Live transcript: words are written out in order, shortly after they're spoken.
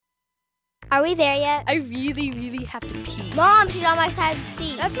Are we there yet? I really, really have to pee. Mom, she's on my side of the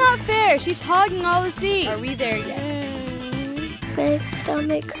seat. That's not fair. She's hogging all the seat. Are we there yet? My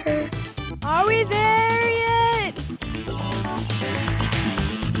stomach hurts. Are we there yet?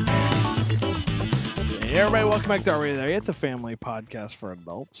 Hey everybody, welcome back to Are We There Yet, the family podcast for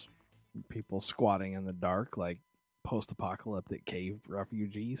adults. People squatting in the dark like post-apocalyptic cave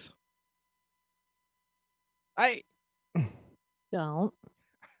refugees. Don't.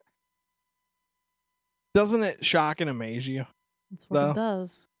 Doesn't it shock and amaze you? That's what it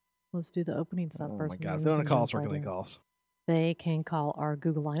does. Let's do the opening stuff Oh first. my God. If they want to call us, where can they call us? They can call our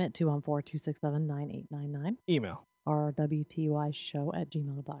Google line at 214-267-9899 Email. or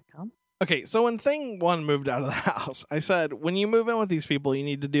wtyshow@gmail.com. Okay, so when thing one moved out of the house, I said, when you move in with these people, you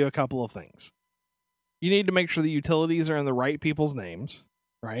need to do a couple of things. You need to make sure the utilities are in the right people's names,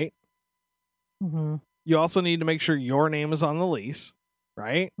 right? Mm-hmm. You also need to make sure your name is on the lease,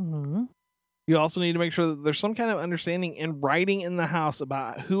 right? Mm-hmm. You also need to make sure that there's some kind of understanding in writing in the house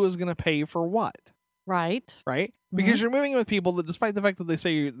about who is going to pay for what. Right. Right? Because you're moving with people that, despite the fact that they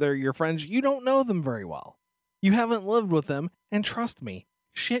say they're your friends, you don't know them very well. You haven't lived with them. And trust me,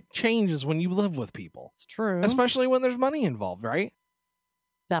 shit changes when you live with people. It's true. Especially when there's money involved, right?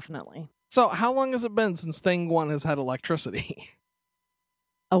 Definitely. So how long has it been since thing one has had electricity?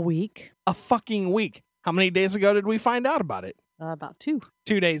 A week. A fucking week. How many days ago did we find out about it? About 2.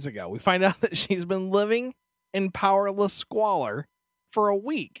 2 days ago. We find out that she's been living in powerless squalor for a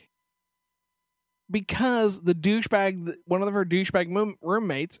week. Because the douchebag, one of her douchebag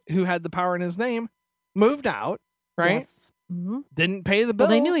roommates who had the power in his name, moved out, right? Yes. Mm-hmm. Didn't pay the bill.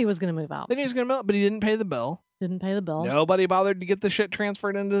 Well, they knew he was going to move out. They knew he was going to move out, but he didn't pay the bill. Didn't pay the bill. Nobody bothered to get the shit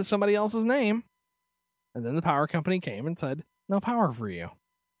transferred into somebody else's name. And then the power company came and said, no power for you.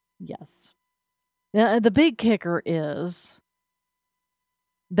 Yes. Now, the big kicker is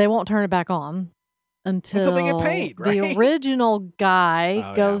they won't turn it back on until they get paid, right? The original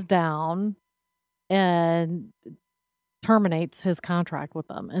guy goes down and terminates his contract with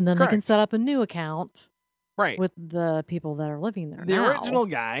them. And then they can set up a new account with the people that are living there The now. original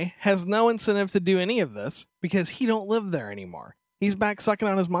guy has no incentive to do any of this because he don't live there anymore. He's back sucking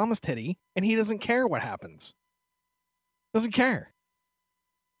on his mama's titty, and he doesn't care what happens. Doesn't care.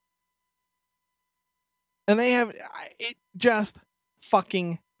 And they have, it just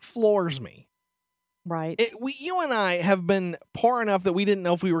fucking floors me. Right. You and I have been poor enough that we didn't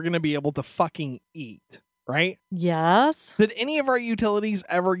know if we were going to be able to fucking eat, right? Yes. Did any of our utilities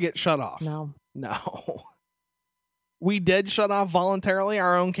ever get shut off? No. No. We did shut off voluntarily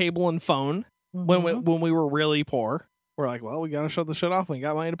our own cable and phone when we were really poor. We're like, well, we got to shut the shit off. We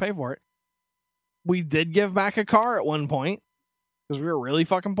got money to pay for it. We did give back a car at one point because we were really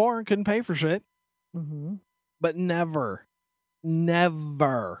fucking poor and couldn't pay for shit. Mm-hmm. But never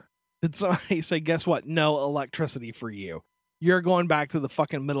did somebody say, guess what? No electricity for you. You're going back to the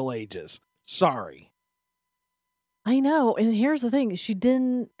fucking Middle Ages. Sorry. I know. And here's the thing. She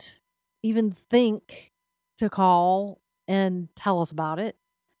didn't even think to call and tell us about it,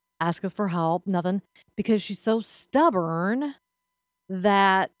 ask us for help, nothing, because she's so stubborn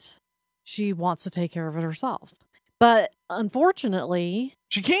that she wants to take care of it herself. But unfortunately,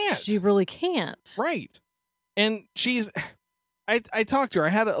 she can't. She really can't. Right. And I talked to her. I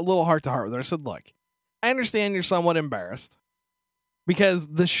had a little heart to heart with her. I said, look, I understand you're somewhat embarrassed because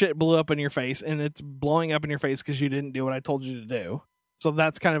the shit blew up in your face, and it's blowing up in your face because you didn't do what I told you to do. So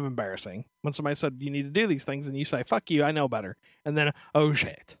that's kind of embarrassing. When somebody said you need to do these things and you say, fuck you, I know better. And then, oh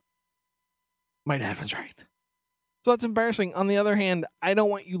shit, my dad was right. So that's embarrassing. On the other hand, I don't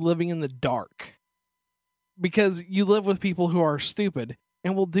want you living in the dark because you live with people who are stupid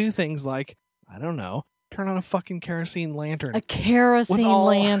and will do things like, I don't know, turn on a fucking kerosene lantern. A kerosene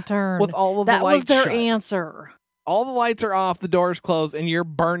lantern. With all of the lights That was their shut. answer. All the lights are off, the door's closed, and you're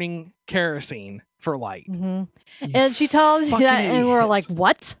burning kerosene for light. Mm-hmm. And she tells you that, and we're like,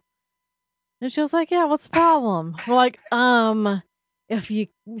 what? And she was like, yeah, what's the problem? We're like, if you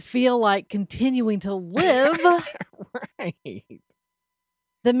feel like continuing to live, right,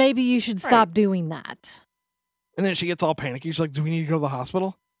 then maybe you should stop doing that. And then she gets all panicky. She's like, do we need to go to the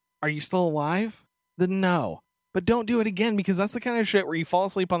hospital? Are you still alive? Then no. But don't do it again, because that's the kind of shit where you fall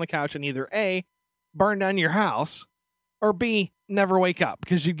asleep on the couch and either A, burn down your house, or B, never wake up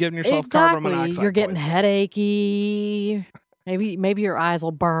because you've given yourself carbon monoxide. You're getting poisoning. headachy. Maybe your eyes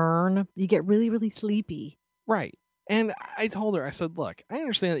will burn. You get really, really sleepy. Right. And I told her, I said, look, I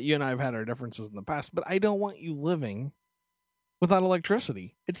understand that you and I have had our differences in the past, but I don't want you living without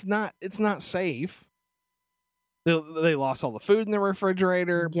electricity. It's not safe. They lost all the food in the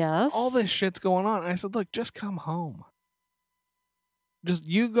refrigerator. Yes. All this shit's going on. And I said, look, just come home. Just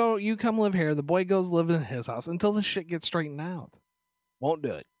you come live here. The boy goes live in his house until the shit gets straightened out. Won't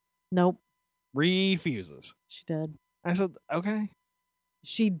do it. Nope. Refuses. She did. I said, okay.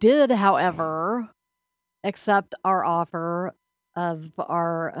 She did, however, accept our offer of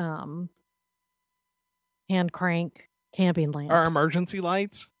our hand crank camping lamps. Our emergency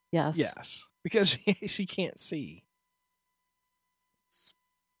lights? Yes. Yes. Because she can't see.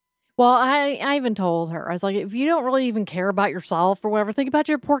 Well, I even told her, I was like, if you don't really even care about yourself or whatever, think about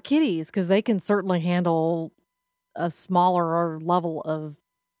your poor kitties, because they can certainly handle a smaller level of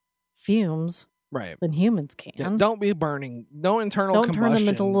fumes Right. than humans can. Yeah, don't be burning. No internal Don't combustion. turn them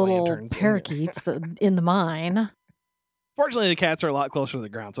into little lanterns parakeets in the mine. Fortunately, the cats are a lot closer to the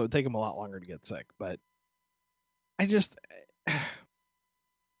ground, so it would take them a lot longer to get sick. But I just,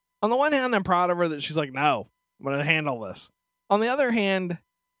 on the one hand, I'm proud of her that she's like, no, I'm going to handle this. On the other hand,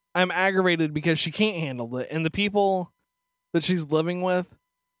 I'm aggravated because she can't handle it, and the people that she's living with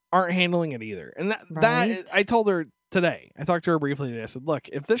aren't handling it either. And that I told her today. I talked to her briefly today. I said, look,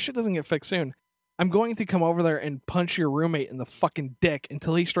 if this shit doesn't get fixed soon, I'm going to come over there and punch your roommate in the fucking dick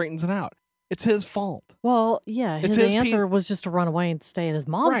until he straightens it out. It's his fault. Well, yeah, his answer was just to run away and stay at his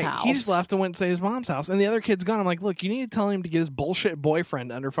mom's house. He just left and went to stay at his mom's house, and the other kid's gone. I'm like, look, you need to tell him to get his bullshit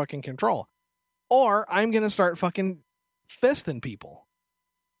boyfriend under fucking control, or I'm going to start fucking fisting people.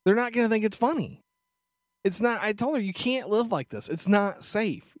 They're not going to think it's funny. It's not. I told her, you can't live like this. It's not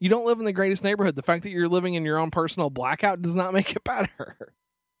safe. You don't live in the greatest neighborhood. The fact that you're living in your own personal blackout does not make it better.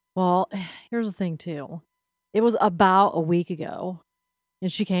 Well, here's the thing, too. It was about a week ago,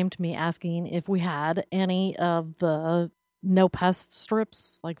 and she came to me asking if we had any of the no pest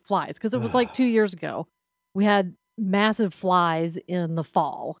strips, like flies, because it was like 2 years ago. We had massive flies in the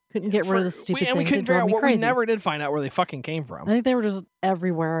fall. Couldn't get rid of the stupid things. And we couldn't figure out what we never did find out where they fucking came from. I think they were just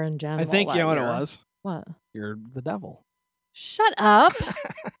everywhere in general. I think you know what it was. What? You're the devil. Shut up.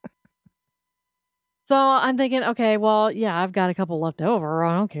 So I'm thinking, okay, well, yeah, I've got a couple left over.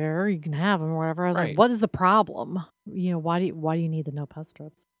 I don't care. You can have them or whatever. I was like, what is the problem? You know, why do you need the no pest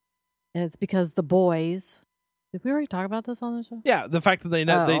strips? And it's because the boys. Did we already talk about this on the show? Yeah, the fact that they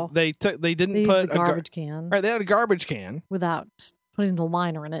didn't put a garbage can. Right, they had a garbage can without putting the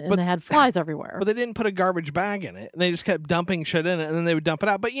liner in it, and they had flies everywhere. But they didn't put a garbage bag in it. And they just kept dumping shit in it, and then they would dump it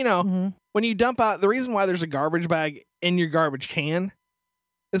out. But you know, when you dump out, the reason why there's a garbage bag in your garbage can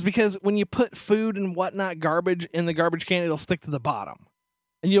is because when you put food and whatnot garbage in the garbage can, it'll stick to the bottom.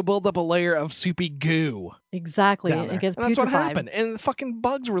 And you'll build up a layer of soupy goo. Exactly. It gets and that's what happened. And the fucking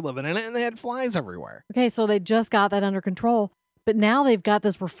bugs were living in it, and they had flies everywhere. Okay, so they just got that under control. But now they've got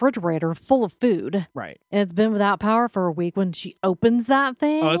this refrigerator full of food. Right. And it's been without power for a week. When she opens that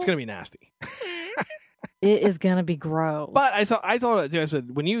thing. Oh, it's going to be nasty. It is going to be gross. But I told her, too, I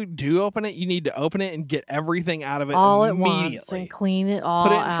said, when you do open it, you need to open it and get everything out of it all immediately. At once and clean it all out.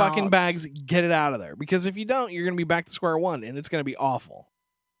 Put it in fucking bags, get it out of there. Because if you don't, you're going to be back to square one, and it's going to be awful.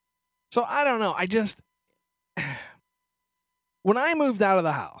 So I don't know. I just, when I moved out of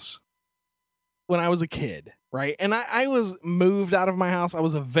the house, when I was a kid, right? And I was moved out of my house. I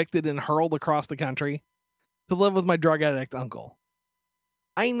was evicted and hurled across the country to live with my drug addict uncle.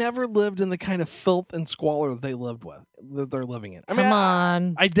 I never lived in the kind of filth and squalor that they lived with, that they're living in. Come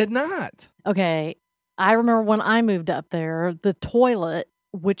on. I did not. Okay. I remember when I moved up there, the toilet,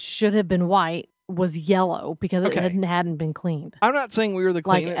 which should have been white, was yellow because it hadn't been cleaned. I'm not saying we were the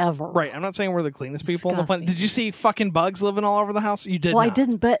cleanest. Like ever. Right. I'm not saying we're the cleanest people on the planet. Did you see fucking bugs living all over the house? You did not. I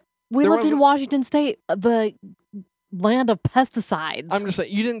didn't, but we lived in Washington State, the land of pesticides. I'm just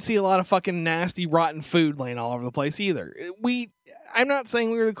saying, you didn't see a lot of fucking nasty, rotten food laying all over the place either. I'm not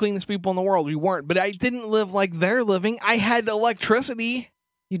saying we were the cleanest people in the world. We weren't, but I didn't live like they're living. I had electricity.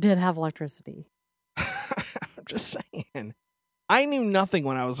 You did have electricity. I'm just saying. I knew nothing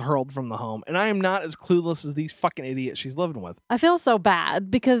when I was hurled from the home, and I am not as clueless as these fucking idiots she's living with. I feel so bad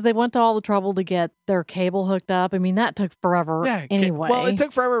because they went to all the trouble to get their cable hooked up. I mean, that took forever anyway. Well, it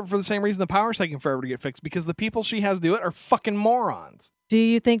took forever for the same reason the power's taking forever to get fixed, because the people she has do it are fucking morons. Do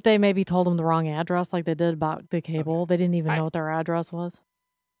you think they maybe told them the wrong address like they did about the cable? They didn't even know what their address was?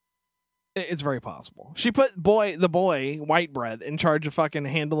 It's very possible. She put the boy, White Bread, in charge of fucking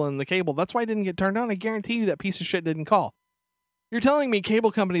handling the cable. That's why it didn't get turned on. I guarantee you that piece of shit didn't call. You're telling me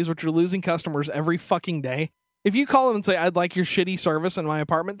cable companies, which are losing customers every fucking day, if you call them and say, I'd like your shitty service in my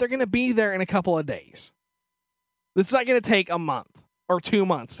apartment, they're going to be there in a couple of days. It's not going to take a month or 2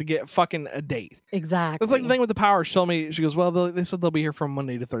 months to get fucking a date. Exactly. That's like the thing with the power. She told me, she goes, well, they said they'll be here from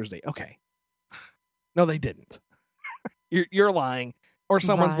Monday to Thursday. Okay. No, they didn't. You're lying, or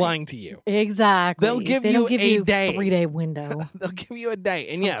someone's lying to you. Exactly. They'll give you a day. 3-day window. They'll give you a day.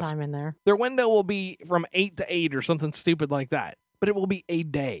 And sometime in there. Their window will be from 8 to 8 or something stupid like that. but it will be a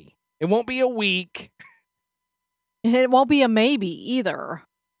day. It won't be a week. And it won't be a maybe either.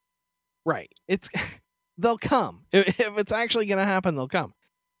 Right. They'll come. If it's actually going to happen, they'll come.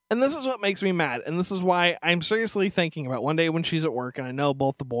 And this is what makes me mad. And this is why I'm seriously thinking about one day when she's at work and I know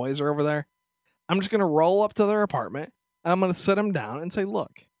both the boys are over there, I'm just going to roll up to their apartment and I'm going to sit them down and say,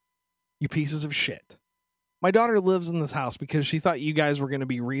 look, you pieces of shit. My daughter lives in this house because she thought you guys were going to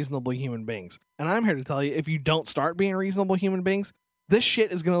be reasonable human beings. And I'm here to tell you, if you don't start being reasonable human beings, this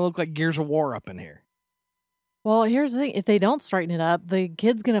shit is going to look like Gears of War up in here. Well, here's the thing. If they don't straighten it up, the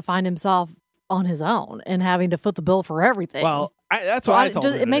kid's going to find himself on his own and having to foot the bill for everything. Well, that's what I told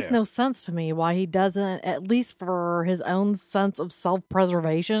him. It makes no sense to me why he doesn't, at least for his own sense of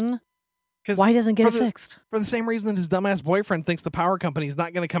self-preservation, why he doesn't get it fixed. For the same reason that his dumbass boyfriend thinks the power company is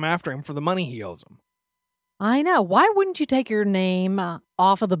not going to come after him for the money he owes him. I know. Why wouldn't you take your name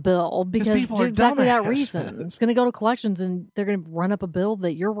off of the bill? Because people are exactly that dumbasses. reason. It's going to go to collections and they're going to run up a bill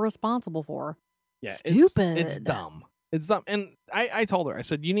that you're responsible for. Yeah, Stupid. It's dumb. It's dumb. And I told her, I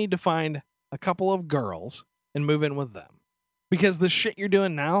said, you need to find a couple of girls and move in with them. Because the shit you're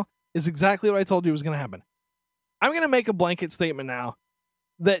doing now is exactly what I told you was going to happen. I'm going to make a blanket statement now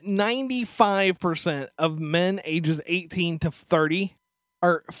that 95% of men ages 18 to 30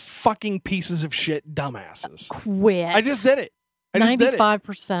 are fucking pieces of shit dumbasses. Quit. I just did it. 95%.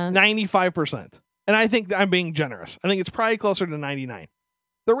 95%. And I think I'm being generous. I think it's probably closer to 99.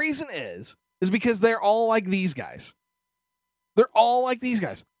 The reason is because they're all like these guys. They're all like these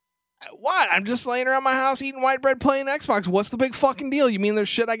guys. What? I'm just laying around my house eating white bread playing Xbox. What's the big fucking deal? You mean there's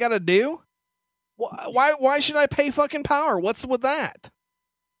shit I gotta do? Why should I pay fucking power? What's with that?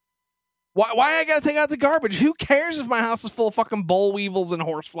 Why I gotta take out the garbage? Who cares if my house is full of fucking boll weevils and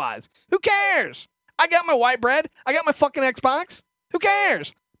horseflies? Who cares? I got my white bread. I got my fucking Xbox. Who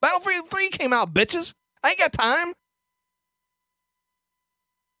cares? Battlefield 3 came out, bitches. I ain't got time.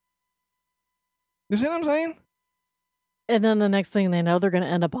 You see what I'm saying? And then the next thing they know, they're going to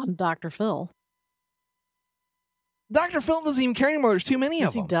end up on Dr. Phil. Dr. Phil doesn't even care anymore. There's too many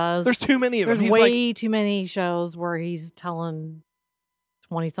of them. He does. There's too many of them. There's He's way too many shows where he's telling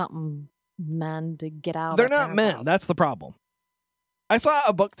 20-something men to get out of They're their not parents' men. house. That's the problem. I saw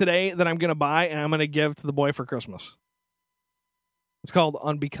a book today that I'm going to buy and I'm going to give to the boy for Christmas. It's called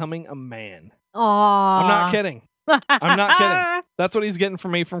On Becoming a Man. Aww. I'm not kidding. I'm not kidding. That's what he's getting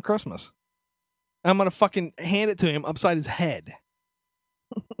from me from Christmas. I'm going to fucking hand it to him upside his head.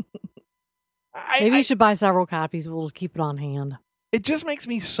 Maybe you should buy several copies. We'll just keep it on hand. It just makes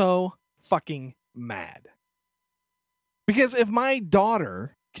me so fucking mad. Because if my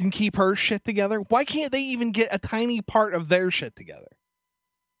daughter can keep her shit together, why can't they even get a tiny part of their shit together?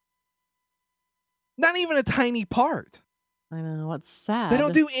 Not even a tiny part. I know, it's sad. They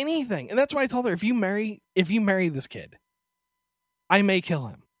don't do anything. And that's why I told her, if you marry this kid, I may kill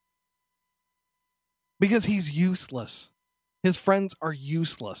him. Because he's useless. His friends are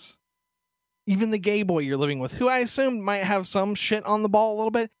useless. Even the gay boy you're living with, who I assume might have some shit on the ball a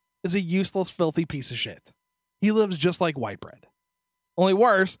little bit, is a useless, filthy piece of shit. He lives just like white bread. Only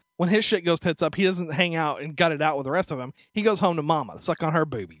worse, when his shit goes tits up, he doesn't hang out and gut it out with the rest of them. He goes home to mama to suck on her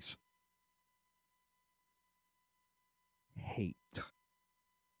boobies.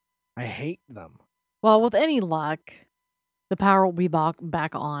 I hate them. Well, with any luck, the power will be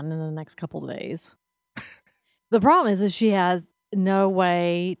back on in the next couple of days. The problem is she has no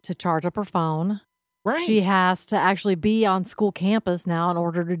way to charge up her phone. Right. She has to actually be on school campus now in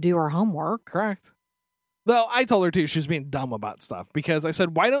order to do her homework. Correct. Though I told her too, she was being dumb about stuff because I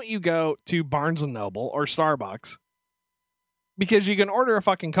said, why don't you go to Barnes & Noble or Starbucks? Because you can order a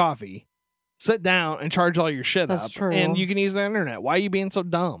fucking coffee, sit down and charge all your shit That's up. true. And you can use the internet. Why are you being so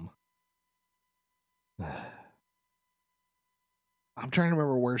dumb? I'm trying to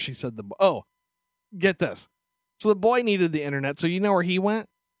remember where she said get this. So the boy needed the internet. So you know where he went?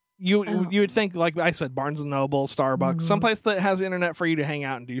 You would think, like I said, Barnes & Noble, Starbucks, someplace that has internet for you to hang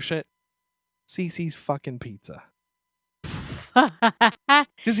out and do shit. CC's fucking Pizza.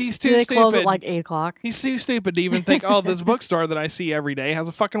 Because he's too they stupid. close at like 8 o'clock. He's too stupid to even think, this bookstore that I see every day has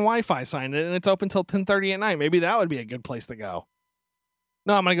a fucking Wi-Fi sign in it and it's open till 10:30 at night. Maybe that would be a good place to go.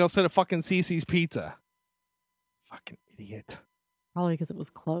 No, I'm going to go sit at fucking CC's Pizza. Fucking idiot. Probably because it was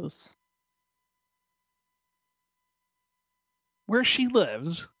close. Where she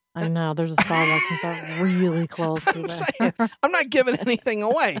lives. I know. There's a Starbucks that's really close to I'm there. saying, I'm not giving anything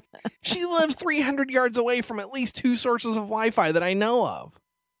away. She lives 300 yards away from at least 2 sources of Wi-Fi that I know of.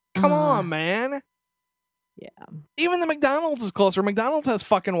 Come on, man. Yeah. Even the McDonald's is closer. McDonald's has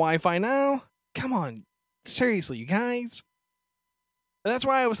fucking Wi-Fi now. Come on. Seriously, you guys. And that's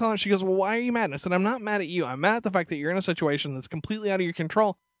why I was telling her, she goes, well, why are you mad? And I said, I'm not mad at you. I'm mad at the fact that you're in a situation that's completely out of your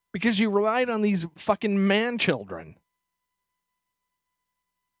control because you relied on these fucking man children.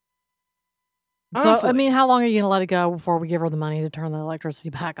 So, I mean, how long are you going to let it go before we give her the money to turn the electricity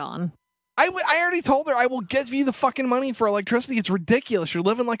back on? I already told her I will give you the fucking money for electricity. It's ridiculous. You're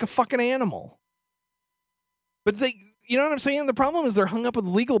living like a fucking animal. But you know what I'm saying? The problem is they're hung up with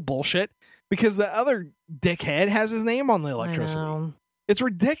legal bullshit because the other dickhead has his name on the electricity. It's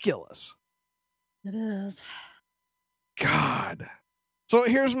ridiculous. It is. God. So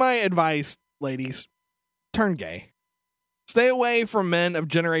here's my advice, ladies. Turn gay. Stay away from men of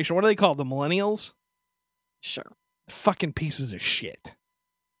generation. What do they call the millennials? Sure. Fucking pieces of shit.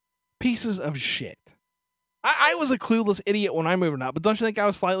 Pieces of shit. I was a clueless idiot when I moved out, but don't you think I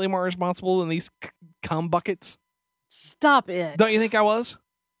was slightly more responsible than these cum buckets? Stop it. Don't you think I was?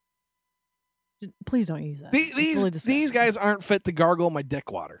 Please don't use that. These guys aren't fit to gargle my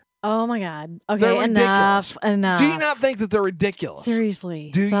dick water. Oh my God. Okay, they're enough. Do you not think that they're ridiculous?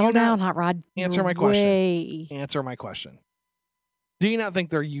 Seriously. Settle down, Hot Rod. Answer my question. Answer my question. Do you not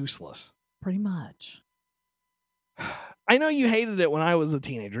think they're useless? Pretty much. I know you hated it when I was a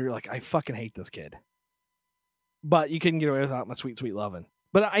teenager. You're like, I fucking hate this kid. But you couldn't get away without my sweet, sweet loving.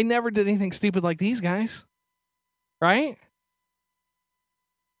 But I never did anything stupid like these guys. Right?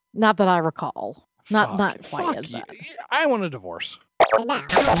 Not that I recall. Not quite fuck as bad. I want a divorce.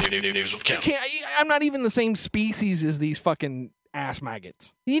 News with Kim. I'm not even the same species as these fucking ass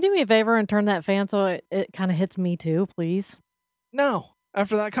maggots. Can you do me a favor and turn that fan so it kind of hits me too, please? No.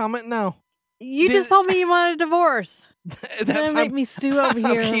 After that comment, no. You just told me you wanted a divorce. That's gonna make me stew over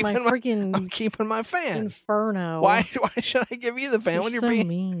here in my freaking. I'm keeping my fan. Inferno. Why should I give you the fan when you're so being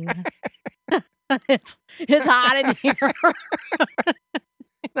mean? it's hot in here.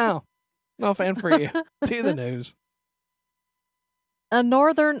 No fan for you. To the news. A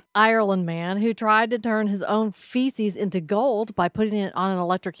Northern Ireland man who tried to turn his own feces into gold by putting it on an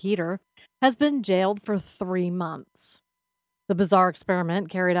electric heater has been jailed for 3 months. The bizarre experiment,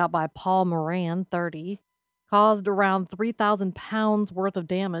 carried out by Paul Moran, 30, caused around 3,000 pounds worth of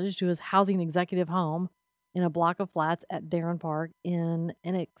damage to his housing executive home in a block of flats at Darren Park in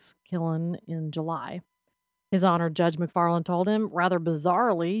Enniskillen in July. His Honor, Judge McFarland told him, rather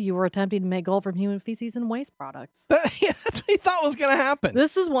bizarrely, you were attempting to make gold from human feces and waste products. That's what he thought was going to happen.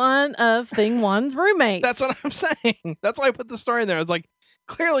 This is one of Thing One's roommates. That's what I'm saying. That's why I put the story in there. I was like,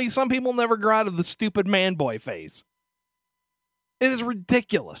 clearly some people never grow out of the stupid man boy phase. It is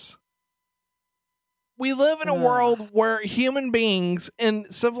ridiculous. We live in a world where human beings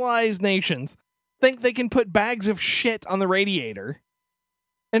in civilized nations think they can put bags of shit on the radiator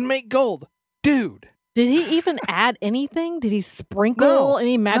and make gold. Dude. Did he even add anything? Did he sprinkle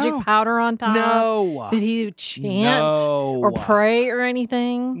any magic powder on top? No. Did he chant or pray or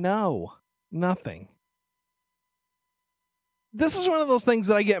anything? No. Nothing. This is one of those things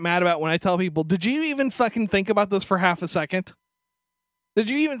that I get mad about when I tell people, did you even fucking think about this for half a second? Did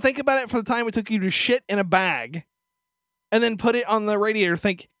you even think about it for the time it took you to shit in a bag and then put it on the radiator?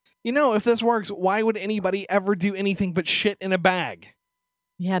 Think, if this works, why would anybody ever do anything but shit in a bag?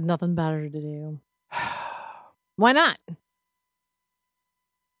 He had nothing better to do. Why not?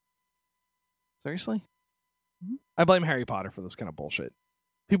 Seriously? Mm-hmm. I blame Harry Potter for this kind of bullshit.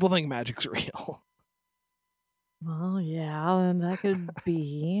 People think magic's real. Well, yeah, and that could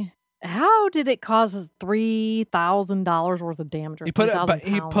be. How did it cause $3,000 worth of damage? He put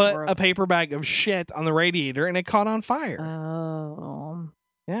a paper bag of shit on the radiator and it caught on fire. Oh.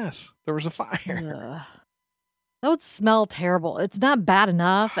 Yes, there was a fire. That would smell terrible. It's not bad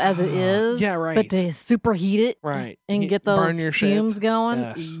enough as it is. Yeah, right. But to superheat it and get those fumes going,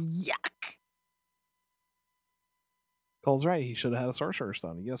 yuck. Cole's right. He should have had a sorcerer's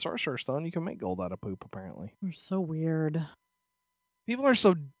stone. You get a sorcerer's stone, you can make gold out of poop, apparently. They're so weird. People are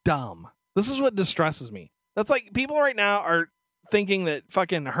so dumb. This is what distresses me. That's like people right now are thinking that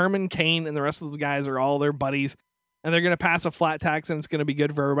fucking Herman Cain and the rest of those guys are all their buddies and they're going to pass a flat tax and it's going to be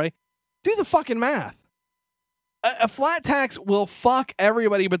good for everybody. Do the fucking math. A flat tax will fuck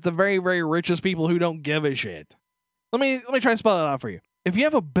everybody but the very, very richest people who don't give a shit. Let me try to spell it out for you. If you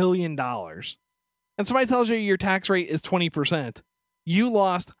have $1 billion and somebody tells you your tax rate is 20%, you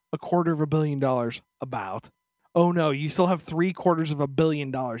lost $250 million about. Oh no, you still have $750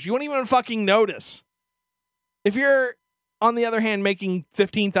 million. You won't even fucking notice. If you're, on the other hand, making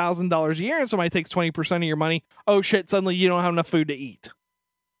 $15,000 a year and somebody takes 20% of your money, oh shit, suddenly you don't have enough food to eat.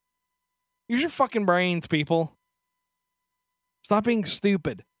 Use your fucking brains, people. Stop being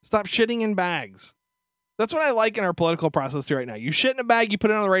stupid. Stop shitting in bags. That's what I like in our political process right now. You shit in a bag, you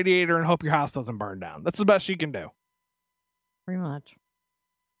put it on the radiator and hope your house doesn't burn down. That's the best you can do. Pretty much.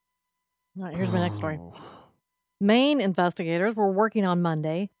 All right, here's my next story. Maine investigators were working on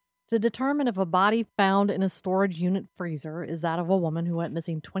Monday to determine if a body found in a storage unit freezer is that of a woman who went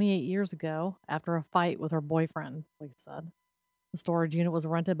missing 28 years ago after a fight with her boyfriend, police said. The storage unit was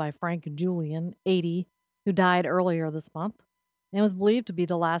rented by Frank Julian, 80, who died earlier this month, and was believed to be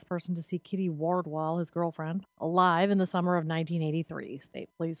the last person to see Kitty Wardwell, his girlfriend, alive in the summer of 1983, state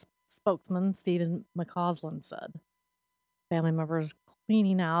police spokesman Stephen McCausland said. Family members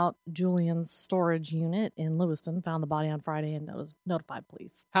cleaning out Julian's storage unit in Lewiston found the body on Friday and notified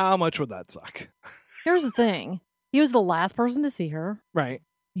police. How much would that suck? Here's the thing. He was the last person to see her. Right.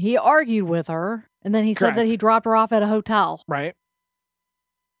 He argued with her, and then he said that Correct. he dropped her off at a hotel. Right.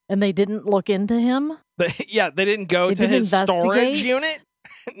 And they didn't look into him? They didn't go They to didn't his storage investigate? unit.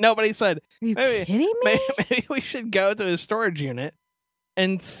 Nobody said, Are you Maybe- kidding me? maybe we should go to his storage unit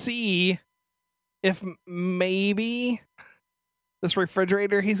and see if maybe this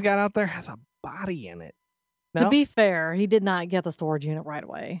refrigerator he's got out there has a body in it. No? To be fair, he did not get the storage unit right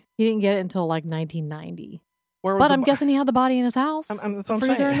away. He didn't get it until like 1990. Where was But the I'm bo- guessing he had the body in his house. That's what I'm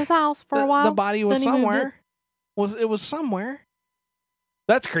Freezer saying. in his house for a The while. body was Then he moved it. somewhere. It was somewhere.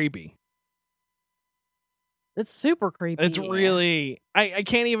 That's creepy. It's super creepy. It's really I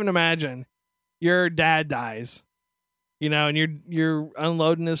can't even imagine. Your dad dies, and you're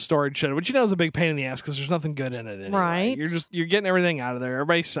unloading his storage shed, which is a big pain in the ass because there's nothing good in it anyway. Right. You're getting everything out of there.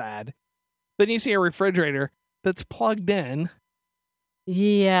 Everybody's sad. Then you see a refrigerator that's plugged in,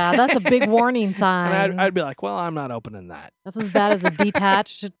 Yeah, that's a big warning sign. and I'd be like, well, I'm not opening that. That's as bad as a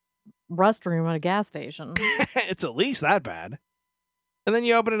detached restroom at a gas station. It's at least that bad. And then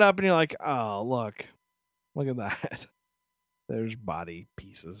you open it up and you're like, oh, look at that. There's body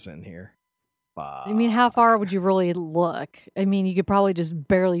pieces in here. I mean, how far would you really look? I mean, you could probably just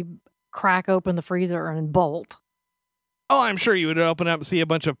barely crack open the freezer and bolt. Oh, I'm sure you would open up and see a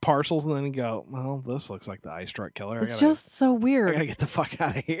bunch of parcels and then go, well, this looks like the ice truck killer. It's just so I weird. gotta get the fuck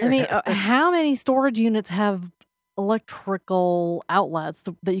out of here. I mean, how many storage units have electrical outlets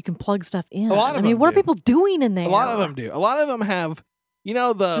that you can plug stuff in? A lot of I mean, them what do. are people doing in there? A lot of them do. A lot of them have,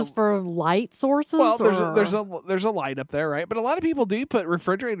 just for light sources. well, or- there's a light up there, right? But a lot of people do put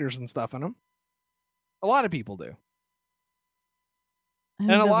refrigerators and stuff in them. A lot of people do. I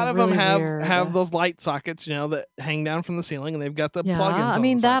think And a that's lot of them really have weird. those light sockets, that hang down from the ceiling, and they've got the Yeah, plugins. I on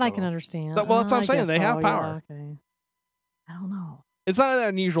mean, the sides that I of can them. understand. Well, that's what I'm I saying. guess They have so, power. Yeah, okay. I don't know. It's not that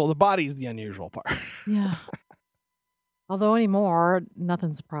unusual. The body's the unusual part. Yeah. Although anymore,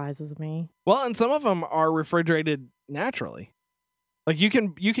 nothing surprises me. Well, and some of them are refrigerated naturally. Like you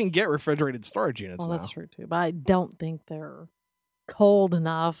can get refrigerated storage units Well, now. that's true too. But I don't think they're cold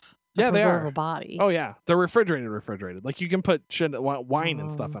enough to Yeah, they preserve are. a body. Oh yeah, they're refrigerated. Like you can put wine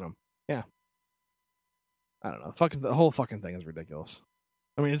and stuff in them. Yeah. I don't know. The whole fucking thing is ridiculous.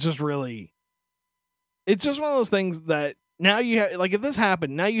 I mean, it's just one of those things that now you have, like, if this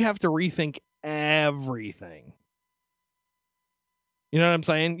happened, now you have to rethink everything. You know what I'm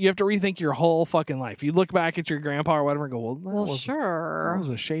saying? You have to rethink your whole fucking life. You look back at your grandpa or whatever and go, well, that Sure. was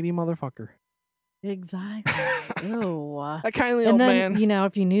a shady motherfucker. Exactly. Ew. That kindly And old then, man.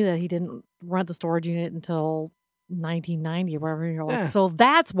 if you knew that he didn't rent the storage unit until 1990 or whatever, you're like, Yeah. so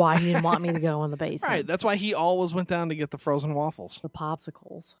that's why he didn't want me to go in the basement. Right. That's why he always went down to get the frozen waffles. The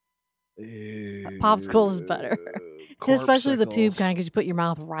popsicles. Ew. Popsicle is better. Especially the tube Corpsicles. kind because you put your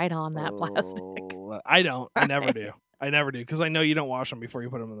mouth right on that plastic. Oh, I don't. I never do. I never do because I know you don't wash them before you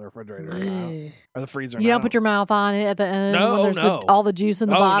put them in the refrigerator or the freezer. You don't put your mouth on it at the end No, when there's no. all the juice in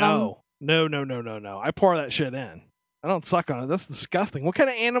the bottom. No. I pour that shit in. I don't suck on it. That's disgusting. What kind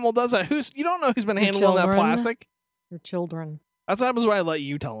of animal does that? You don't know who's been Your handling that children. plastic. Your children. That's what happens when I let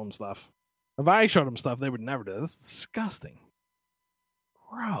you tell them stuff. If I showed them stuff, they would never do it. That's disgusting.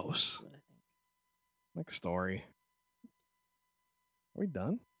 Gross. Next story. Are we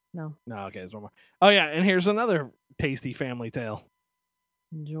done? No. No, okay, there's one more. Oh, yeah, and here's another tasty family tale.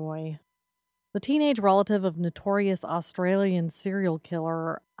 Enjoy. The teenage relative of notorious Australian serial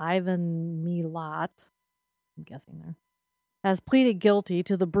killer Ivan Milat, I'm guessing there, has pleaded guilty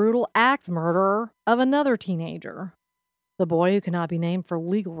to the brutal axe murder of another teenager. The boy, who cannot be named for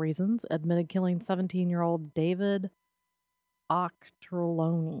legal reasons, admitted killing 17-year-old David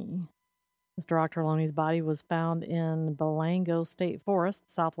Ochterlony. Mr. Ochterlony's body was found in Balango State Forest,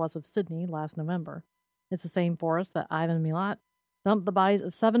 southwest of Sydney, last November. It's the same forest that Ivan Milat dumped the bodies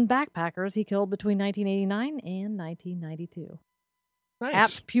of 7 backpackers he killed between 1989 and 1992. Nice.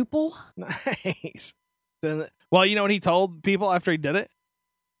 Apt pupil? Nice. Then, well, you know what he told people after he did it?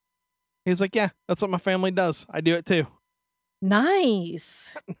 He's like, yeah, that's what my family does. I do it too.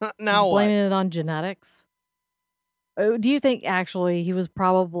 Nice. Now He's what? blaming it on genetics. Do you think actually he was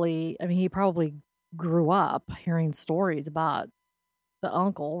probably, he probably grew up hearing stories about the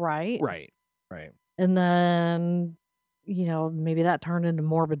uncle, right? Right. And then, maybe that turned into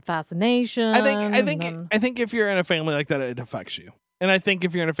morbid fascination. I and then- think if you're in a family like that, it affects you. And I think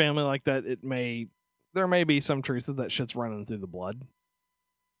if you're in a family like that, there may be some truth that shit's running through the blood.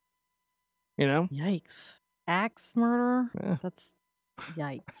 Yikes. Axe murder? Yeah. That's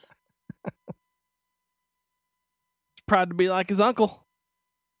yikes. Proud to be like his uncle.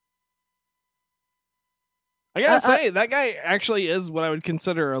 I gotta say, that guy actually is what I would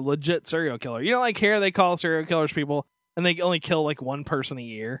consider a legit serial killer. Like here they call serial killers people, and they only kill like one person a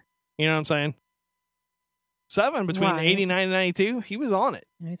year. You know what I'm saying? 7 between 89 and 92. He was on it.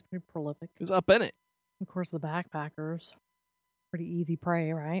 Yeah, he's pretty prolific. He was up in it. Of course, the backpackers. Pretty easy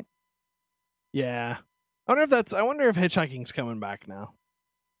prey, right? Yeah. I wonder if hitchhiking's coming back now.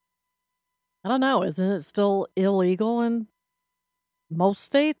 I don't know. Isn't it still illegal in most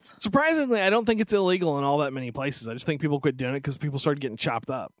states? Surprisingly, I don't think it's illegal in all that many places. I just think people quit doing it because people started getting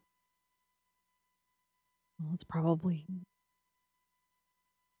chopped up. Well, it's probably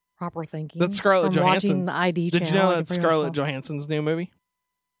proper thinking. That's Scarlett from Johansson. Watching the ID Did channel. you know that's Scarlett Johansson's new movie?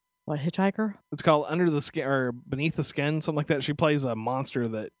 What, Hitchhiker? It's called Under the Skin or Beneath the Skin, something like that. She plays a monster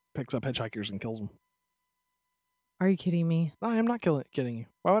that picks up hitchhikers and kills them. Are you kidding me? No, I'm not kidding you.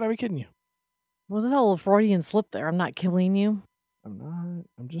 Why would I be kidding you? Was that a little Freudian slip there? I'm not killing you. I'm not.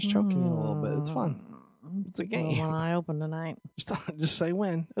 I'm just choking you a little bit. It's fun. It's a game. One eye open tonight. Just say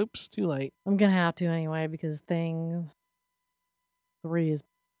when. Oops, too late. I'm gonna have to anyway because thing 3 has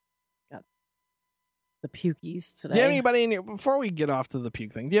got the pukies today. Do you have anybody before we get off to the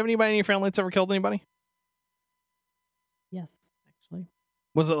puke thing? Do you have anybody in your family that's ever killed anybody? Yes, actually.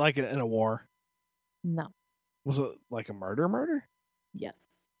 Was it like in a war? No. Was it like a murder? Yes.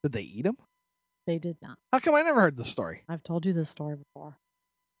 Did they eat him? They did not. How come I never heard this story? I've told you this story before.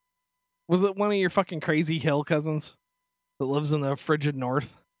 Was it one of your fucking crazy hill cousins that lives in the frigid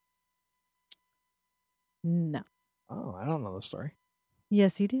north? No. Oh, I don't know the story.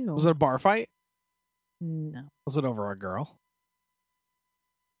 Yes, you do. Was it a bar fight? No. Was it over a girl?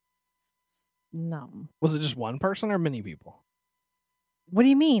 No. Was it just one person or many people? What do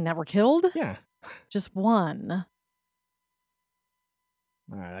you mean? That were killed? Yeah. Just one.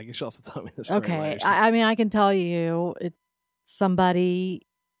 All right, I guess you'll have to tell me this story Okay. later, I can tell you somebody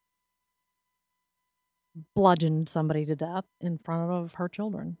bludgeoned somebody to death in front of her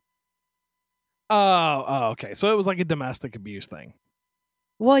children. Oh, okay. So it was like a domestic abuse thing.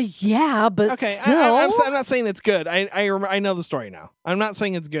 Well, yeah, but okay, still. I'm not saying it's good. I know the story now. I'm not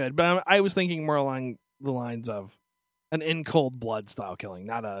saying it's good, but I was thinking more along the lines of an in cold blood style killing,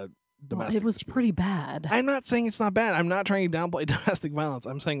 not a domestic. It was dispute. pretty bad. I'm not saying it's not bad. I'm not trying to downplay domestic violence.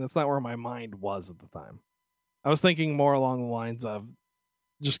 I'm saying that's not where my mind was at the time. I was thinking more along the lines of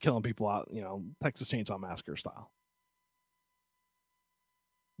just killing people out, Texas Chainsaw Massacre style.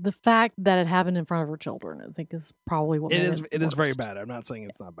 The fact that it happened in front of her children, I think, is probably what It made is. It is very worst. bad. I'm not saying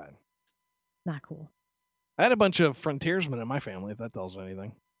it's not bad. Not cool. I had a bunch of frontiersmen in my family, if that tells you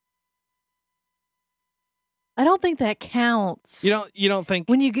anything. I don't think that counts. You don't think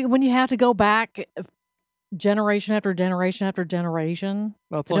when you have to go back generation after generation after generation.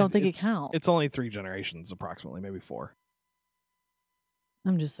 Well, I don't think it counts. It's only 3 generations, approximately, maybe 4.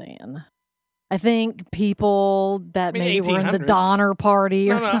 I'm just saying. I think people that maybe were in the 1800s. Donner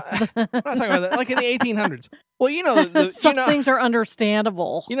Party or No, something. I'm not talking about that. Like in the 1800s. Well, Some things are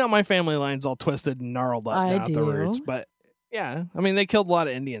understandable. My family line's all twisted and gnarled up now at the roots. But yeah, they killed a lot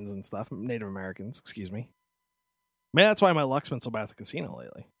of Indians and stuff, Native Americans. Excuse me. Maybe that's why my luck's been so bad at the casino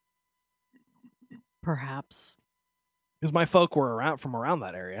lately. Perhaps. Because my folk were from around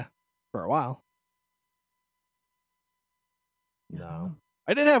that area for a while. No.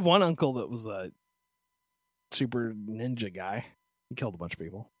 I did have one uncle that was a super ninja guy. He killed a bunch of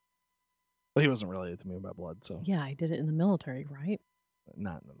people. But he wasn't related to me by blood, so. Yeah, I did it in the military, right?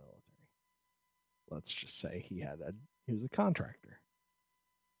 Not in the military. Let's just say he was a contractor.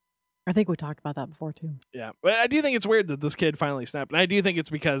 I think we talked about that before, too. Yeah, but I do think it's weird that this kid finally snapped. And I do think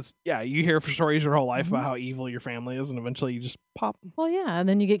it's because, you hear stories your whole life about how evil your family is, and eventually you just pop. Well, yeah, and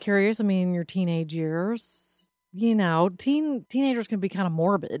then you get curious. In your teenage years, teenagers can be kind of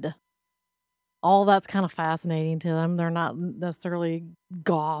morbid. All that's kind of fascinating to them. They're not necessarily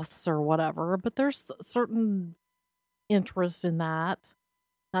goths or whatever, but there's certain interest in that.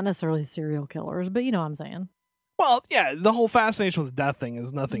 Not necessarily serial killers, but you know what I'm saying. Well, yeah, the whole fascination with death thing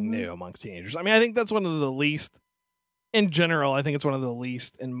is nothing new amongst teenagers. I think that's one of the least, in general, I think it's one of the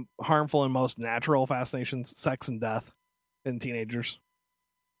least and harmful and most natural fascinations, sex and death in teenagers.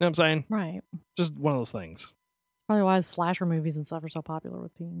 You know what I'm saying? Right. Just one of those things. Probably why slasher movies and stuff are so popular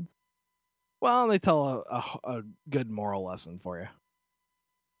with teens. Well, they tell a good moral lesson for you.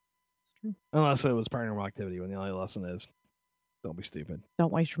 It's true. Unless it was Paranormal Activity, when the only lesson is don't be stupid.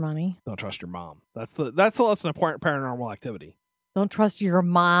 Don't waste your money. Don't trust your mom. That's the lesson of Paranormal Activity. Don't trust your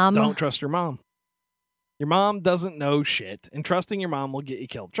mom. Don't trust your mom. Your mom doesn't know shit, and trusting your mom will get you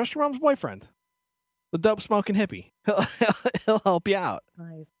killed. Trust your mom's boyfriend, the dope smoking hippie. He'll help you out.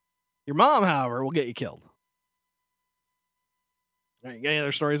 Nice. Your mom, however, will get you killed. All right, you got any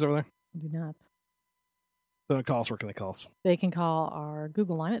other stories over there? Do not. So call us. Where can they call us? They can call our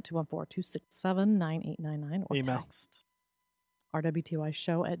Google line at 214-267-9899 or Email. text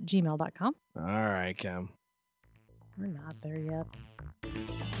rwtyshow@gmail.com. All right, Kim. We're not there yet.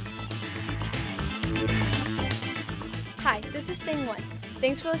 Hi, this is Thing One.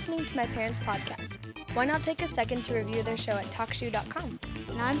 Thanks for listening to my parents' podcast. Why not take a second to review their show at talkshoe.com?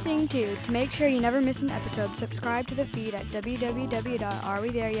 And I'm Thing 2. To make sure you never miss an episode, subscribe to the feed at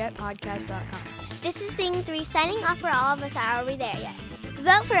www.arewethereyetpodcast.com. This is Thing 3 signing off for all of us at Are We There Yet?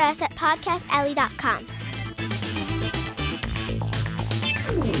 Vote for us at podcastalley.com.